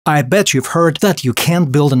I bet you've heard that you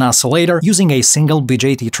can't build an oscillator using a single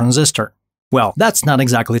BJT transistor. Well, that's not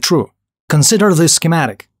exactly true. Consider this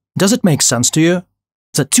schematic. Does it make sense to you?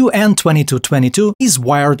 The 2N2222 is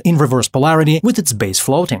wired in reverse polarity with its base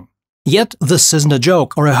floating. Yet this isn't a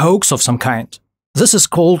joke or a hoax of some kind. This is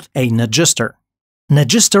called a Negistor.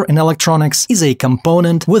 Negistor in electronics is a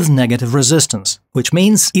component with negative resistance, which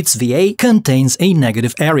means its VA contains a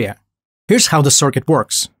negative area. Here's how the circuit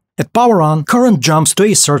works. At power on, current jumps to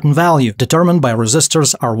a certain value, determined by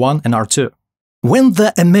resistors R1 and R2. When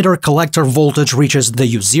the emitter-collector voltage reaches the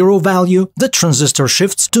U0 value, the transistor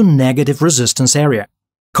shifts to negative resistance area.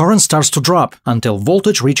 Current starts to drop until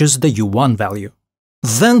voltage reaches the U1 value.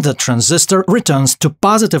 Then the transistor returns to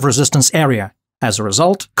positive resistance area. As a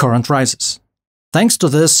result, current rises. Thanks to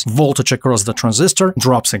this, voltage across the transistor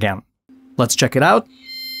drops again. Let's check it out.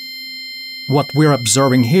 What we're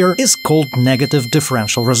observing here is called negative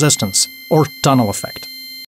differential resistance, or tunnel effect.